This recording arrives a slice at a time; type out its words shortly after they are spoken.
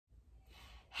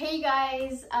Hey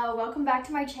guys, welcome back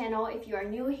to my channel. If you are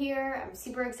new here, I'm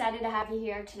super excited to have you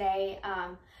here today.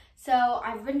 So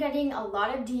I've been getting a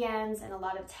lot of DMs and a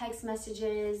lot of text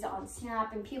messages on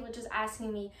Snap and people just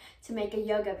asking me to make a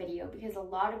yoga video because a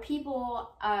lot of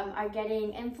people are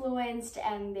getting influenced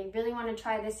and they really want to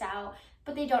try this out,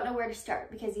 but they don't know where to start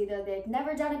because either they've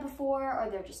never done it before or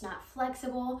they're just not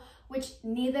flexible, which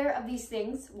neither of these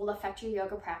things will affect your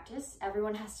yoga practice.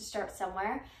 Everyone has to start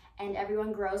somewhere and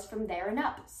everyone grows from there and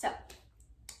up. So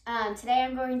today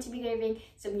I'm going to be giving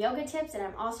some yoga tips, and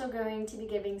I'm also going to be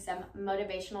giving some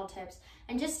motivational tips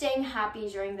and just staying happy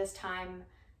during this time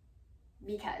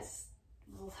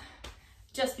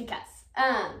just because.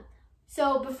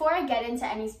 So before I get into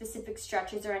any specific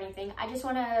stretches or anything, I just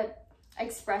want to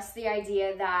express the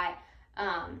idea that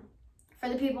for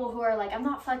the people who are like, I'm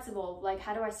not flexible, like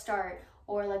how do I start?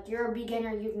 Or like you're a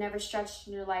beginner, you've never stretched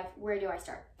in your life, where do I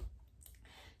start?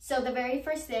 So the very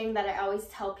first thing that I always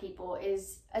tell people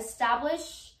is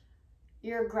establish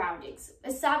your groundings.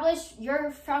 Establish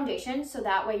your foundation so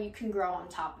that way you can grow on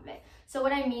top of it. So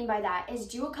what I mean by that is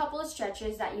do a couple of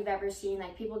stretches that you've ever seen,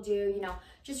 like people do, you know,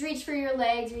 just reach for your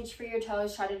legs, reach for your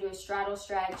toes, try to do a straddle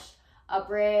stretch, a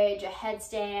bridge, a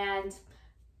headstand.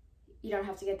 You don't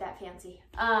have to get that fancy.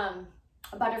 A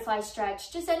butterfly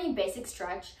stretch, just any basic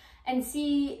stretch, and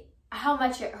see how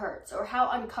much it hurts or how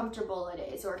uncomfortable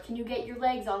it is, or can you get your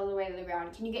legs all the way to the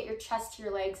ground? Can you get your chest to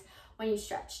your legs when you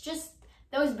stretch? Just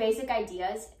those basic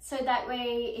ideas, so that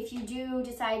way if you do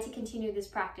decide to continue this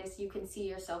practice, you can see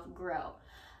yourself grow.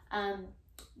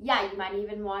 Yeah, you might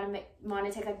even want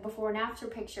to take like before and after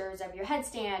pictures of your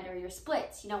headstand or your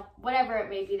splits, you know, whatever it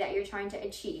may be that you're trying to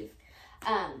achieve.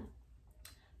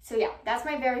 So yeah, that's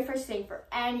my very first thing for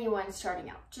anyone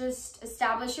starting out. Just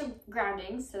establish your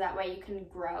groundings so that way you can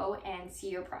grow and see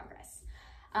your progress.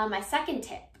 My second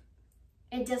tip,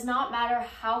 it does not matter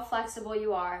how flexible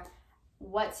you are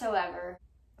whatsoever.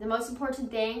 The most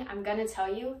important thing I'm gonna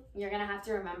tell you, you're gonna have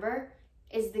to remember,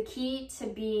 is the key to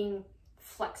being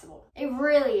flexible. It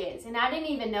really is. And I didn't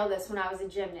even know this when I was a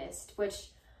gymnast, which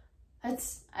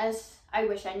I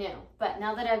wish I knew, but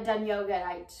now that I've done yoga,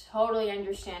 I totally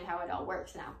understand how it all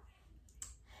works now.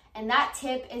 And that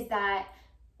tip is that,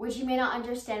 which you may not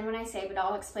understand when I say, but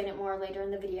I'll explain it more later in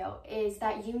the video, is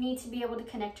that you need to be able to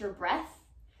connect your breath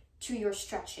to your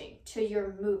stretching, to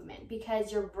your movement,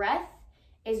 because your breath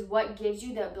is what gives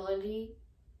you the ability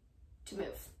to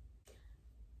move.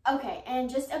 Okay, and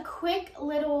just a quick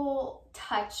little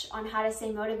touch on how to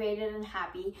stay motivated and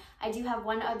happy. I do have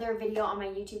one other video on my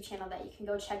YouTube channel that you can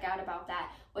go check out about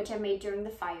that, which I made during the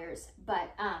fires.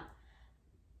 But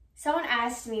someone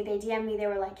asked me, they DM'd me, they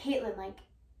were like, Caitlin, like,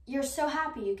 you're so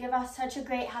happy. You give us such a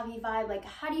great happy vibe. Like,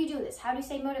 how do you do this? How do you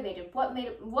stay motivated? What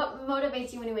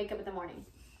motivates you when you wake up in the morning?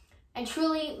 And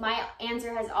truly, my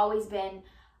answer has always been,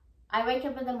 I wake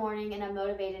up in the morning and I'm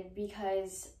motivated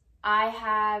because I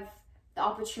have the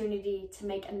opportunity to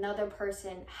make another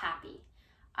person happy.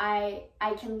 I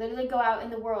can literally go out in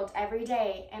the world every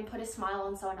day and put a smile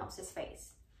on someone else's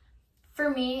face. For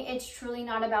me, it's truly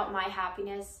not about my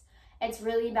happiness. It's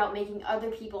really about making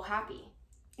other people happy.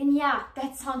 And yeah,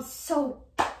 that sounds so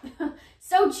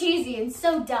cheesy and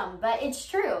so dumb, but it's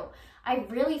true. I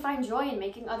really find joy in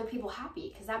making other people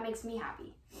happy because that makes me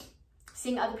happy.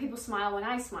 Seeing other people smile when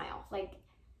I smile, like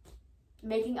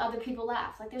making other people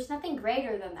laugh. Like there's nothing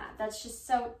greater than that. That's just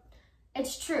so,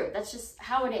 it's true. That's just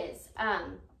how it is.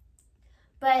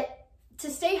 But to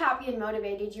stay happy and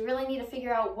motivated, you really need to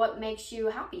figure out what makes you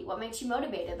happy, what makes you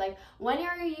motivated. Like when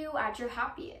are you at your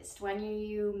happiest? When are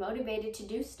you motivated to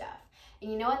do stuff?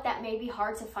 And you know what? That may be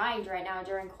hard to find right now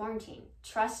during quarantine.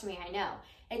 Trust me, I know.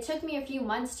 It took me a few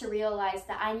months to realize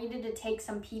that I needed to take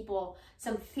some people,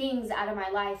 some things out of my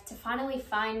life to finally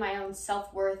find my own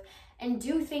self-worth and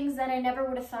do things that I never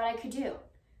would have thought I could do.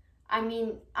 I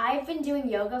mean, I've been doing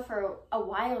yoga for a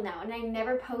while now and I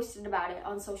never posted about it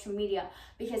on social media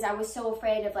because I was so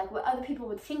afraid of like what other people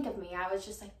would think of me. I was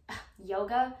just like,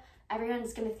 yoga?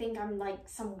 Everyone's gonna think I'm like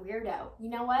some weirdo. You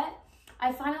know what?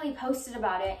 I finally posted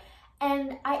about it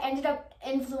and I ended up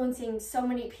influencing so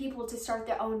many people to start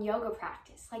their own yoga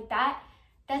practice. Like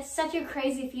that's such a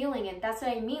crazy feeling, and that's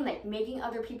what I mean, like making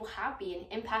other people happy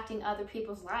and impacting other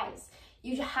people's lives.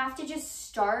 You have to just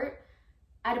start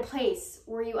at a place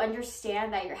where you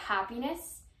understand that your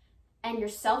happiness and your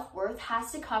self-worth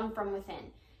has to come from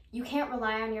within. You can't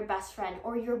rely on your best friend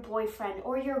or your boyfriend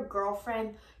or your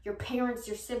girlfriend, your parents,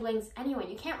 your siblings, anyone.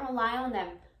 You can't rely on them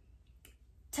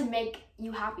to make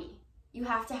you happy. You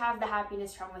have to have the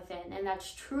happiness from within, and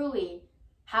that's truly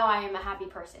how I am a happy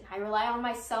person. I rely on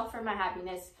myself for my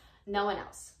happiness, no one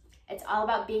else. It's all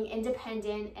about being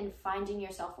independent and finding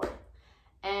your self-worth.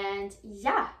 And And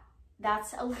yeah,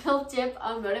 that's a little tip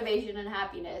on motivation and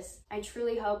happiness. I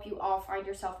truly hope you all find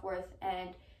your self-worth and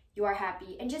you are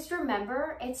happy. And just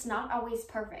remember, it's not always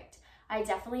perfect. I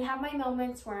definitely have my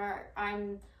moments where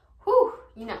I'm,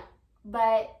 you know,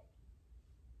 but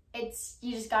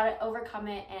you just gotta overcome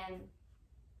it and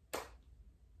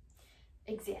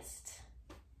exist.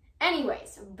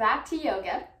 Anyways, back to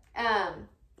yoga.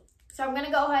 So I'm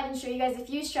gonna go ahead and show you guys a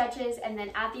few stretches, and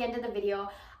then at the end of the video,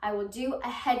 I will do a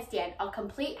headstand, a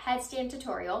complete headstand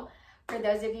tutorial for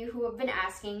those of you who have been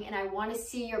asking, and I wanna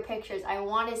see your pictures. I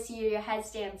wanna see your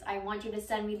headstands. I want you to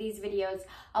send me these videos.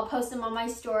 I'll post them on my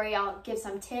story. I'll give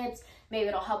some tips. Maybe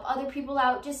it'll help other people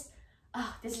out. Just,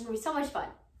 this is gonna be so much fun.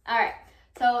 All right,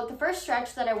 so the first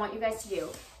stretch that I want you guys to do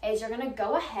is you're gonna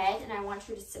go ahead and I want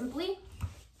you to simply,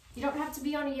 you don't have to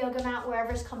be on a yoga mat,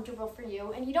 wherever's comfortable for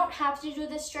you. And you don't have to do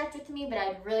this stretch with me, but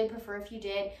I'd really prefer if you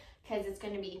did because it's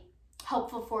gonna be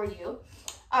helpful for you.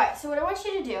 All right, so what I want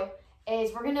you to do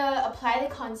is we're gonna apply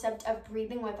the concept of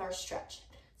breathing with our stretch.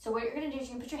 So what you're gonna do is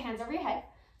you're gonna put your hands over your head.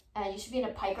 You should be in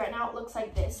a pike right now. It looks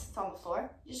like this, it's on the floor.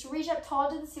 Just reach up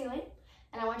tall to the ceiling.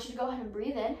 And I want you to go ahead and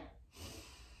breathe in.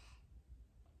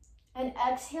 And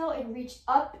exhale and reach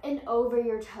up and over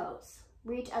your toes.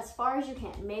 Reach as far as you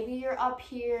can. Maybe you're up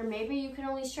here, maybe you can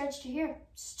only stretch to here.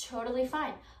 It's totally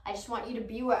fine. I just want you to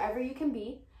be wherever you can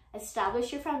be.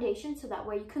 Establish your foundation so that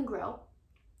way you can grow.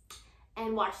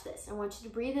 And watch this. I want you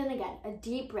to breathe in again. A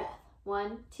deep breath.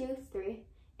 1, 2, 3.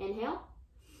 Inhale.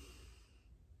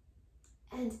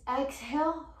 And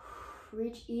exhale.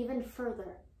 Reach even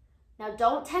further. Now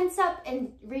don't tense up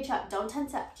and reach up. Don't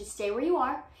tense up. Just stay where you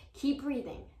are. Keep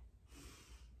breathing.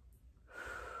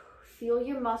 Feel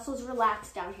your muscles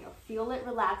relax down here. Feel it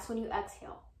relax when you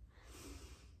exhale.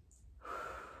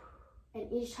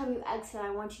 And each time you exhale, I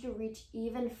want you to reach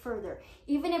even further.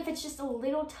 Even if it's just a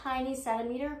little tiny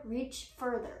centimeter, reach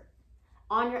further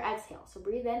on your exhale. So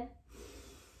breathe in,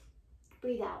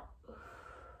 breathe out.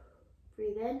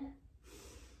 Breathe in,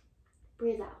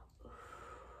 breathe out.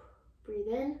 Breathe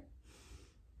in,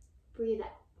 breathe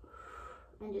out.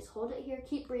 And just hold it here.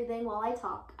 Keep breathing while I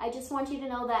talk. I just want you to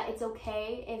know that it's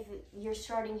okay if you're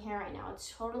starting here right now.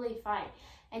 It's totally fine.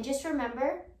 And just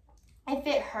remember, if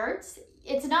it hurts,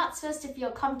 it's not supposed to feel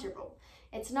comfortable.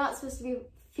 It's not supposed to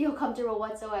feel comfortable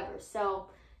whatsoever. So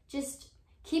just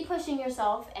keep pushing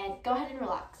yourself and go ahead and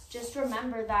relax. Just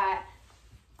remember that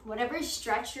whatever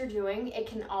stretch you're doing, you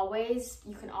can always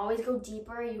go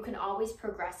deeper. You can always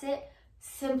progress it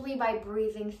simply by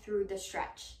breathing through the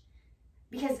stretch.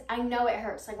 Because I know it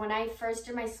hurts. Like when I first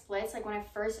did my splits, like when I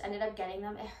first ended up getting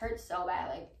them, it hurt so bad,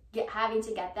 like having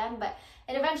to get them, but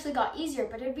it eventually got easier.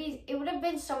 But it would have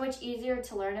been so much easier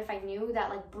to learn if I knew that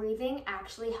like breathing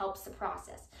actually helps the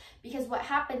process. Because what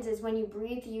happens is when you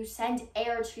breathe, you send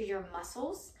air to your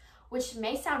muscles, which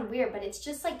may sound weird, but it's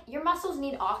just like your muscles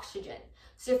need oxygen.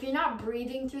 So if you're not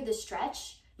breathing through the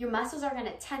stretch, your muscles are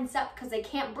gonna tense up because they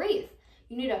can't breathe.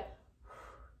 You need to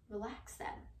relax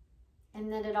them. And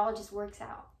then it all just works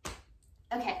out.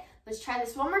 Okay, let's try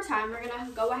this one more time. We're gonna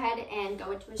go ahead and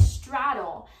go into a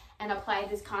straddle and apply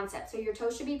this concept. So your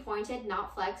toes should be pointed,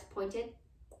 not flexed, pointed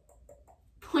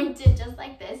just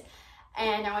like this.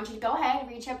 And I want you to go ahead,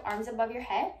 reach up, arms above your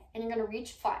head, and you're gonna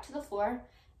reach flat to the floor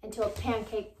into a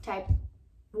pancake type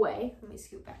way. Let me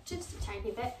scoot back just a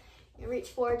tiny bit. You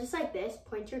reach forward just like this,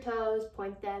 point your toes,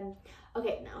 point them.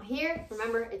 Okay, now here,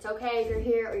 remember, it's okay if you're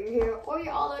here or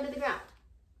you're all low to the ground.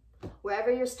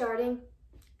 Wherever you're starting,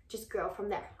 just grow from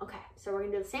there. Okay, so we're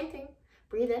gonna do the same thing.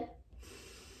 Breathe in,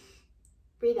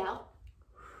 breathe out,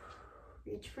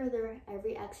 reach further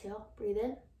every exhale. Breathe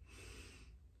in,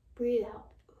 breathe out,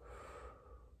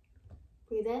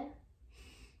 breathe in,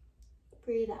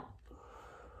 breathe out,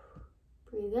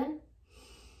 breathe in,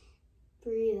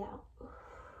 breathe out.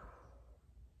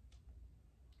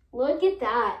 Look at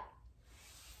that.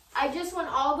 I just went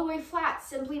all the way flat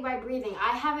simply by breathing.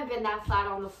 I haven't been that flat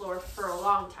on the floor for a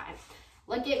long time.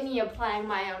 Look at me applying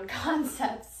my own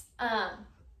concepts.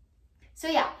 So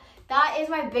yeah, that is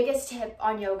my biggest tip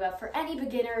on yoga for any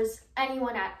beginners,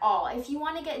 anyone at all. If you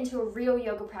want to get into a real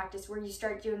yoga practice where you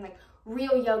start doing like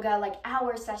real yoga, like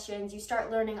hour sessions, you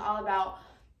start learning all about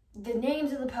the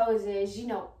names of the poses, you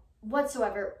know,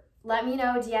 whatsoever, let me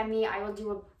know, DM me. I will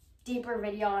do a deeper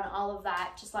video on all of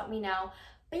that. Just let me know.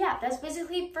 But yeah, that's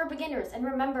basically for beginners. And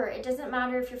remember, it doesn't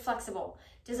matter if you're flexible.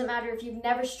 It doesn't matter if you've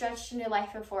never stretched in your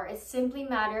life before. It simply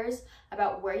matters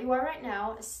about where you are right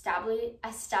now,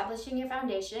 establishing your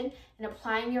foundation, and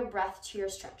applying your breath to your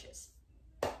stretches.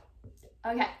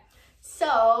 Okay,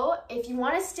 so if you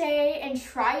want to stay and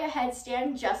try a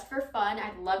headstand just for fun,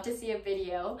 I'd love to see a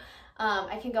video.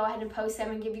 I can go ahead and post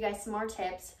them and give you guys some more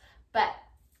tips. But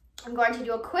I'm going to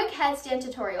do a quick headstand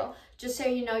tutorial, just so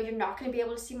you know you're not going to be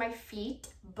able to see my feet,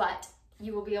 but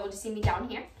you will be able to see me down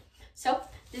here. So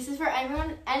this is for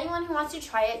anyone who wants to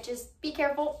try it. Just be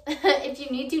careful. If you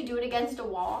need to, do it against a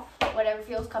wall, whatever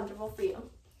feels comfortable for you.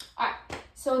 All right,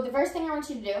 so the first thing I want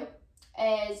you to do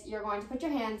is you're going to put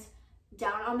your hands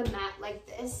down on the mat like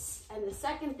this. And the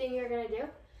second thing you're going to do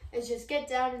is just get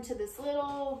down into this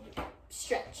little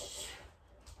stretch.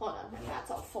 Hold on, my mat's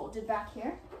all folded back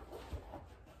here.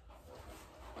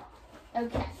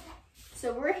 Okay,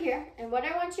 so we're here, and what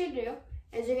I want you to do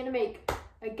is you're gonna make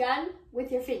a gun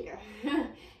with your finger.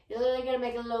 You're literally gonna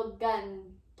make a little gun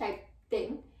type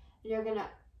thing. You're gonna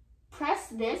press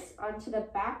this onto the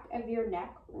back of your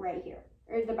neck right here,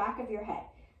 or the back of your head.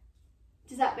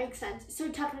 Does that make sense? So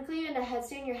technically in a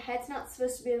headstand, your head's not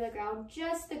supposed to be on the ground,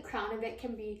 just the crown of it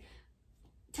can be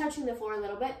touching the floor a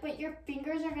little bit, but your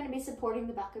fingers are gonna be supporting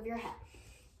the back of your head.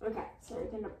 Okay, so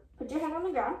you're gonna put your head on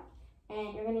the ground,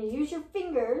 and you're gonna use your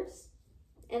fingers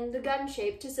in the gun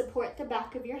shape to support the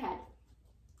back of your head.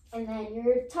 And then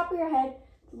your top of your head,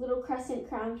 the little crescent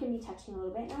crown can be touching a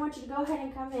little bit. And I want you to go ahead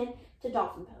and come in to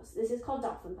dolphin pose. This is called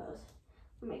dolphin pose.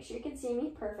 Make sure you can see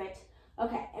me, perfect.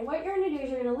 Okay, and what you're gonna do is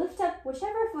you're gonna lift up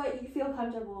whichever foot you feel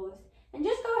comfortable with. And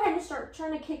just go ahead and start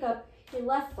trying to kick up your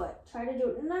left foot. Try to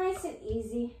do it nice and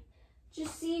easy.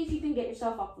 Just see if you can get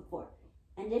yourself off the floor.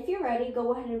 And if you're ready,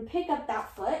 go ahead and pick up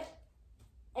that foot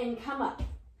and come up,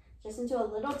 just into a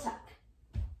little tuck.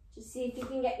 Just see if you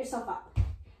can get yourself up.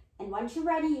 And once you're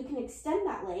ready, you can extend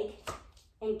that leg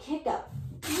and kick up.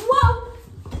 Whoa!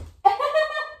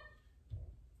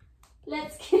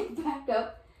 Let's kick back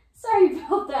up. Sorry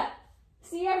about that.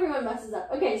 See, everyone messes up.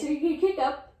 Okay, so you can kick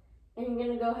up, and you're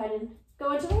gonna go ahead and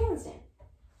go into the handstand.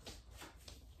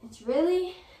 It's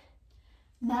really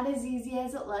not as easy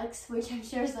as it looks, which I'm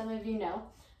sure some of you know,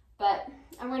 but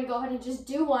I'm gonna go ahead and just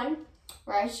do one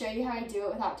where I show you how I do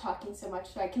it without talking so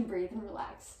much so I can breathe and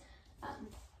relax.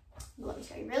 Let me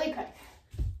show you really quick.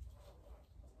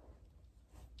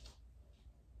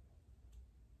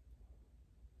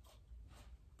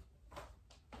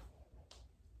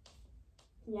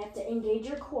 You have to engage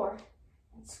your core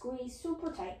and squeeze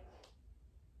super tight.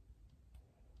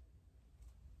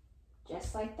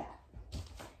 Just like that.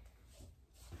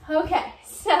 Okay,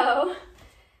 so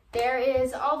there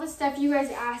is all the stuff you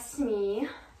guys asked me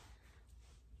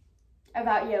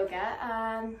about yoga.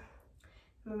 I'm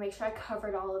gonna make sure I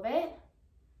covered all of it.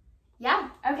 Yeah,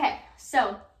 okay,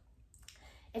 so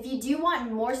if you do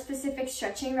want more specific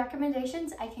stretching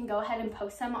recommendations, I can go ahead and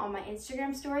post them on my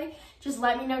Instagram story. Just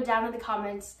let me know down in the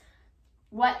comments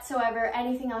whatsoever,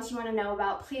 anything else you want to know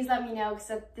about. Please let me know,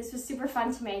 because this was super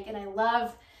fun to make and I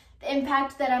love the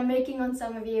impact that I'm making on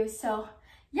some of you. So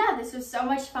yeah, this was so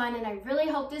much fun and I really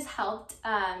hope this helped.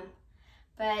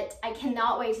 But I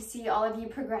cannot wait to see all of you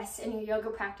progress in your yoga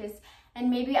practice. And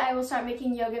maybe I will start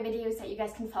making yoga videos that you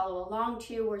guys can follow along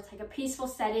to, where it's like a peaceful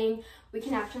setting. We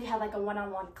can actually have like a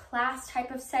one-on-one class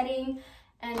type of setting.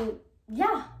 And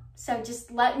yeah, so just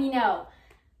let me know.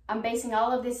 I'm basing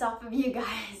all of this off of you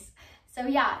guys. So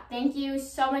yeah, thank you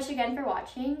so much again for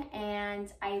watching,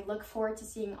 and I look forward to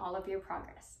seeing all of your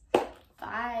progress.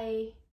 Bye.